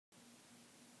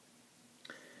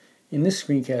In this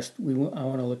screencast, I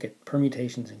want to look at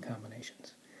permutations and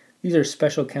combinations. These are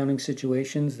special counting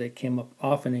situations that come up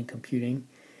often in computing,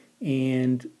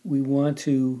 and we want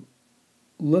to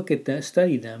look at that,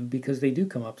 study them because they do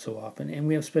come up so often, and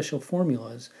we have special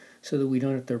formulas so that we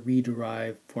don't have to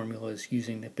rederive formulas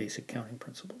using the basic counting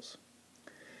principles.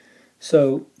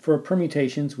 So for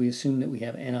permutations, we assume that we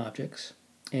have n objects,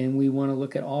 and we want to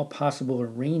look at all possible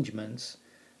arrangements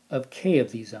of k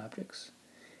of these objects.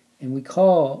 And we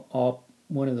call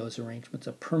one of those arrangements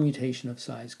a permutation of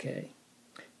size k.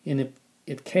 And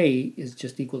if k is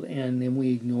just equal to n, then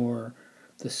we ignore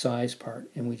the size part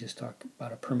and we just talk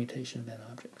about a permutation of n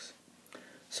objects.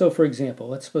 So for example,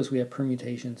 let's suppose we have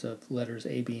permutations of letters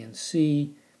A, B, and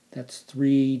C. That's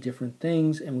 3 different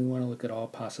things, and we want to look at all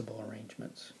possible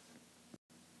arrangements.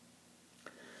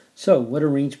 So what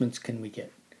arrangements can we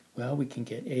get? Well, we can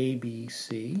get A, B,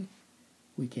 C.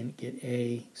 We can get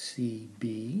A, C,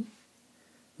 B.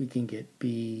 We can get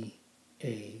B,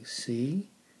 A, C.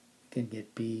 We can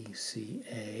get B, C,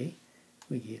 A.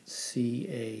 We get C,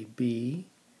 A, B,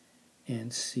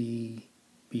 and C,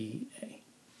 B, A.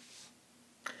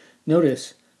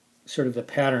 Notice sort of the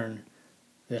pattern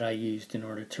that I used in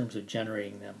terms of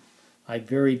generating them. I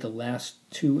varied the last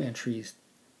 2 entries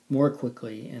more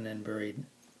quickly and then varied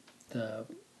the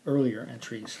earlier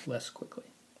entries less quickly.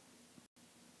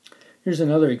 Here's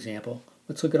another example.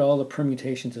 Let's look at all the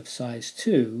permutations of size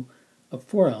 2 of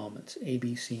 4 elements, A,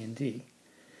 B, C, and D.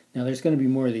 Now there's going to be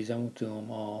more of these. I won't do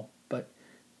them all, but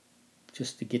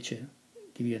just to give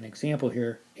you an example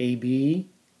here, AB,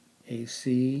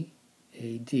 AC,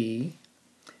 AD,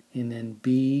 and then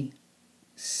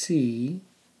BC,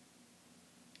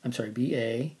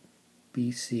 BA,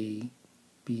 BC,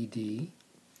 BD,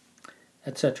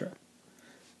 etc.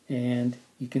 And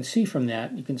you can see from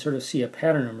that, you can sort of see a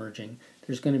pattern emerging.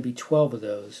 There's going to be 12 of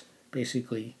those,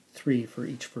 basically 3 for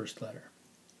each first letter.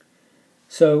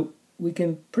 So we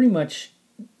can pretty much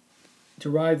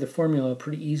derive the formula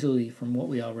pretty easily from what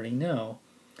we already know.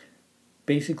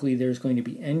 Basically, there's going to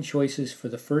be n choices for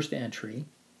the first entry.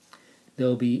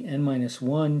 There'll be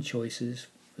n-1 choices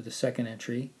for the second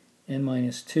entry,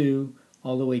 n-2,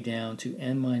 all the way down to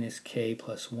n-k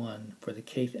plus 1 for the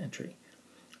kth entry.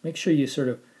 Make sure you sort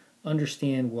of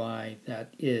understand why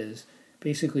that is.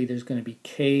 Basically, there's going to be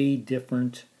k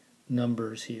different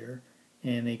numbers here,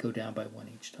 and they go down by 1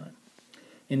 each time.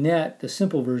 In that, the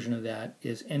simple version of that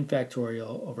is n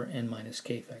factorial over n minus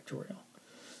k factorial.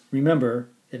 Remember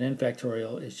that n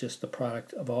factorial is just the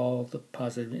product of all the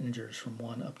positive integers from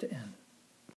 1 up to n.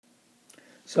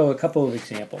 So a couple of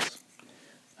examples.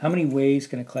 How many ways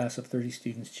can a class of 30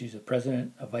 students choose a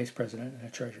president, a vice president, and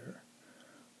a treasurer?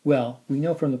 Well, we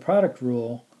know from the product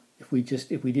rule, if we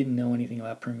didn't know anything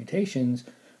about permutations,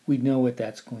 we'd know what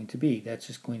that's going to be. That's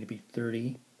just going to be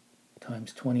 30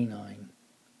 times 29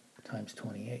 times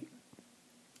 28.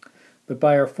 But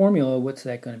by our formula, what's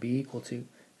that going to be equal to?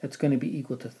 That's going to be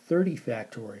equal to 30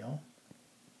 factorial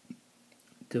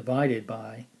divided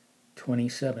by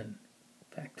 27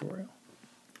 factorial,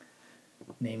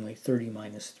 namely 30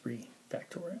 minus 3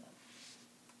 factorial.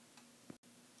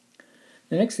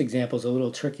 The next example is a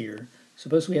little trickier.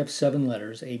 Suppose we have 7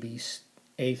 letters, A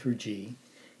through G,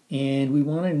 and we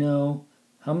want to know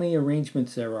how many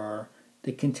arrangements there are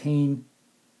that contain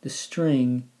the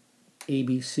string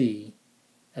ABC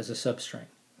as a substring.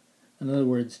 In other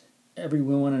words, we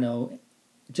want to know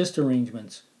just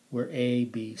arrangements where A,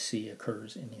 B, C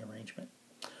occurs in the arrangement.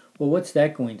 Well, what's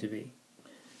that going to be?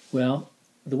 Well,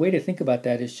 the way to think about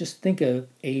that is just think of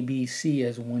ABC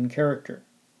as one character.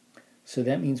 So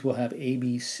that means we'll have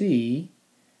ABC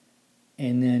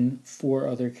and then 4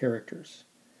 other characters.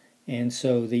 And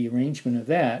so the arrangement of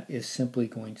that is simply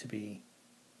going to be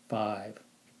 5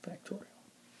 factorial.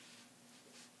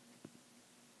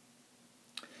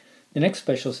 The next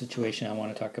special situation I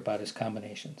want to talk about is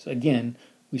combinations. Again,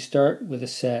 we start with a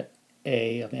set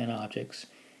A of n objects,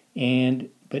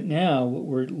 but now what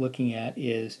we're looking at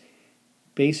is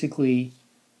basically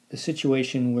the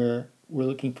situation where we're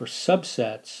looking for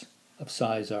subsets of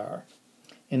size R.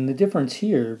 And the difference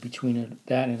here between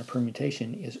that and a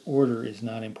permutation is order is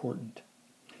not important.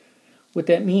 What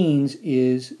that means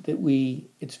is that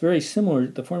it's very similar,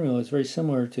 the formula is very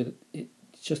similar to,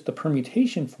 it's just the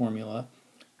permutation formula,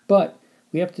 but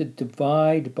we have to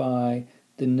divide by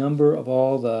the number of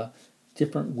all the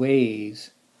different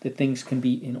ways that things can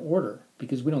be in order,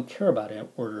 because we don't care about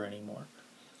order anymore.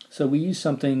 So we use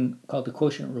something called the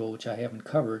quotient rule, which I haven't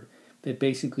covered, that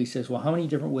basically says, well, how many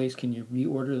different ways can you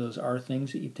reorder those R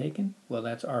things that you've taken? Well,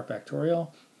 that's R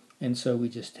factorial, and so we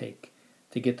just take,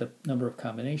 to get the number of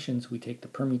combinations, we take the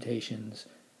permutations,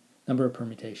 number of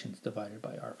permutations divided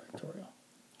by R factorial.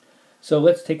 So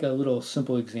let's take a little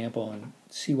simple example and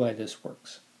see why this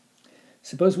works.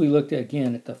 Suppose we looked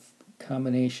again at the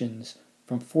combinations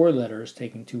from 4 letters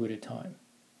taken 2 at a time.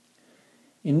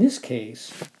 In this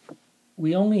case,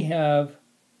 we only have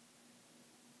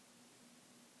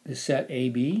the set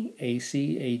AB,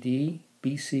 AC, AD,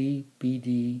 BC,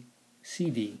 BD,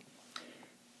 CD.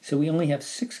 So we only have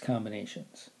 6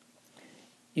 combinations.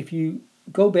 If you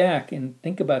go back and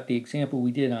think about the example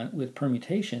we did with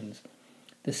permutations,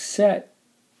 the set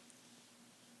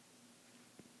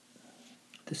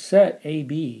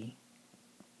AB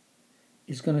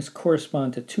is going to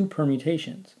correspond to 2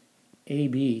 permutations,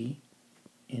 AB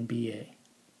and BA.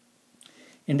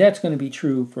 And that's going to be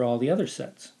true for all the other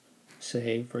sets.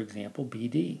 Say, for example,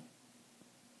 BD.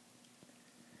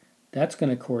 That's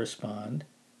going to correspond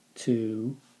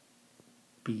to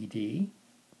BD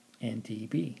and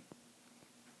DB.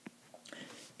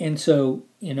 And so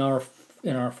in our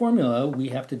formula, we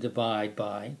have to divide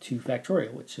by 2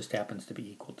 factorial, which just happens to be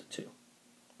equal to 2.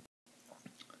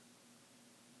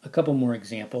 A couple more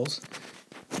examples.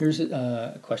 Here's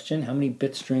a question. How many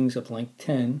bit strings of length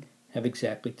 10 have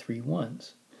exactly 3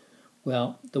 ones?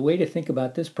 Well, the way to think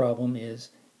about this problem is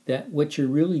that what you're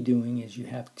really doing is you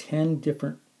have 10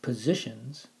 different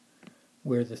positions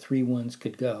where the 3 ones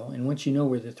could go. And once you know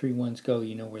where the 3 ones go,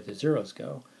 you know where the zeros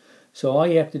go. So all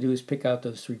you have to do is pick out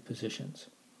those 3 positions.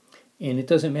 And it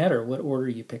doesn't matter what order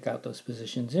you pick out those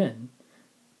positions in.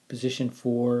 Position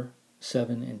 4,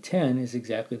 7, and 10 is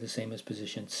exactly the same as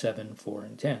position 7, 4,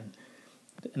 and 10.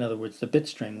 In other words, the bit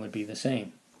string would be the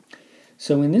same.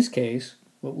 So in this case,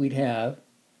 what we'd have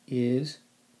is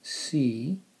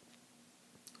C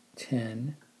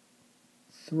 10,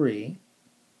 3,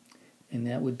 and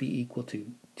that would be equal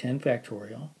to 10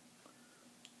 factorial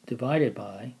divided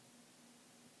by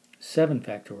 7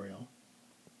 factorial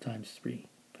times 3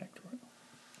 factorial.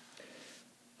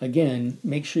 Again,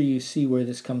 make sure you see where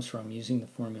this comes from using the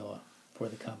formula for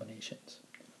the combinations.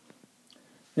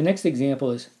 The next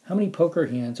example is, how many poker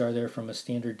hands are there from a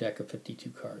standard deck of 52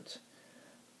 cards?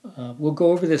 We'll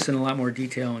go over this in a lot more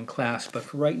detail in class, but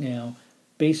for right now,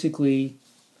 basically,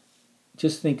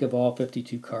 just think of all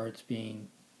 52 cards being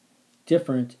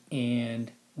different,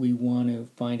 and we want to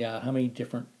find out how many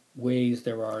different ways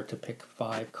there are to pick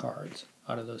 5 cards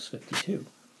out of those 52.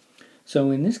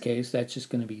 So in this case, that's just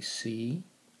going to be C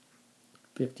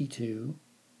 52,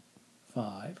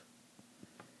 5,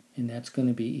 and that's going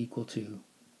to be equal to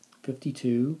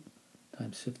 52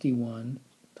 times 51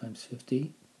 times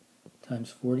 50 times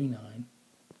 49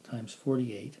 times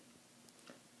 48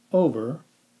 over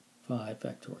 5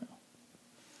 factorial,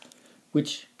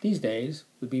 which these days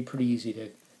would be pretty easy to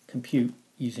compute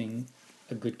using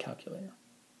a good calculator.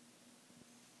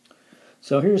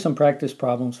 So here's some practice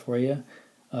problems for you.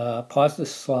 Pause the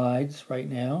slides right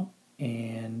now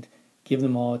and give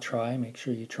them all a try. Make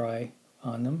sure you try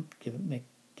on them. Give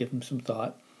them some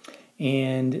thought.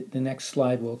 And the next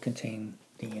slide will contain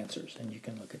the answers, and you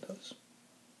can look at those.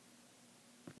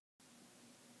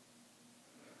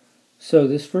 So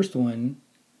this first one,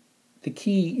 the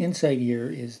key insight here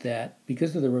is that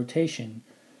because of the rotation,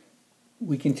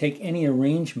 we can take any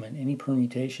arrangement, any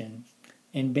permutation,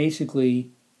 and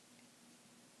basically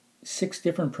 6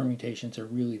 different permutations are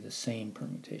really the same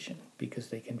permutation because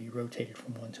they can be rotated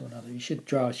from one to another. You should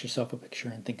draw yourself a picture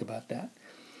and think about that.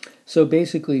 So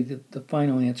basically the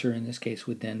final answer in this case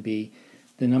would then be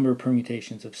the number of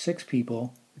permutations of 6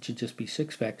 people, which would just be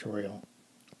 6 factorial,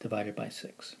 divided by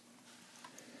 6.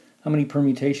 How many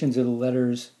permutations of the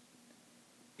letters,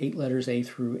 8 letters A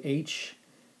through H,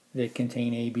 that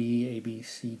contain AB, AB,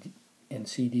 C, and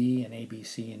CD, and A, B,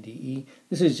 C, and D, E?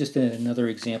 This is just another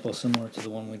example similar to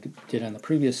the one we did on the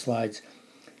previous slides.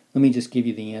 Let me just give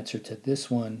you the answer to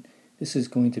this one. This is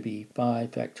going to be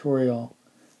 5 factorial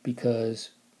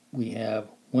because we have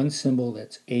one symbol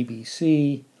that's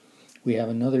ABC, we have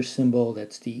another symbol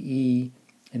that's DE,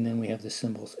 and then we have the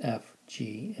symbols F,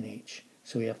 G, and H.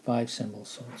 So we have 5 symbols,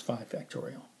 so it's 5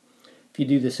 factorial. If you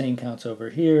do the same counts over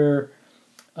here,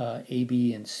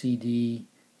 AB and CD,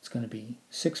 it's going to be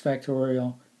 6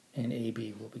 factorial, and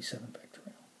AB will be 7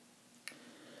 factorial.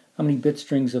 How many bit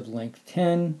strings of length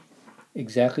 10?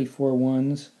 Exactly 4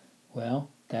 ones. Well,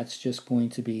 that's just going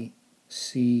to be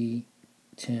C10,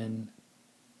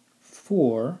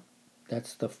 4.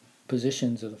 That's the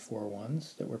positions of the 4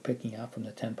 ones that we're picking out from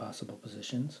the 10 possible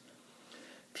positions.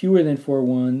 Fewer than 4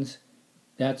 ones,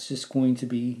 that's just going to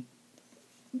be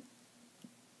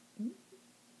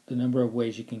the number of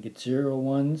ways you can get 0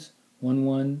 ones, 1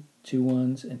 1, 2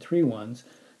 ones, and 3 ones.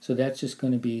 So that's just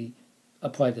going to be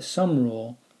apply the sum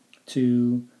rule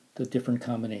to the different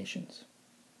combinations.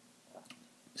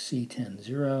 C10,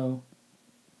 0,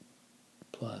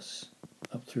 plus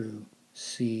up through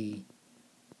C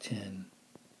 10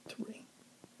 3.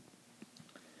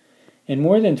 And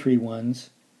more than 3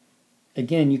 ones,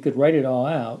 again, you could write it all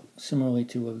out similarly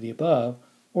to the above,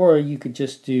 or you could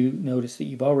just notice that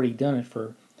you've already done it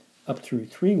for up through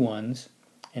 3 ones,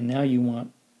 and now you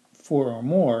want 4 or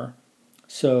more,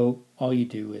 so all you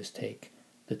do is take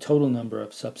the total number of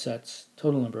subsets,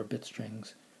 total number of bit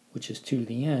strings, which is 2 to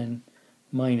the n,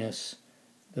 minus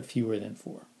the fewer than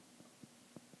 4.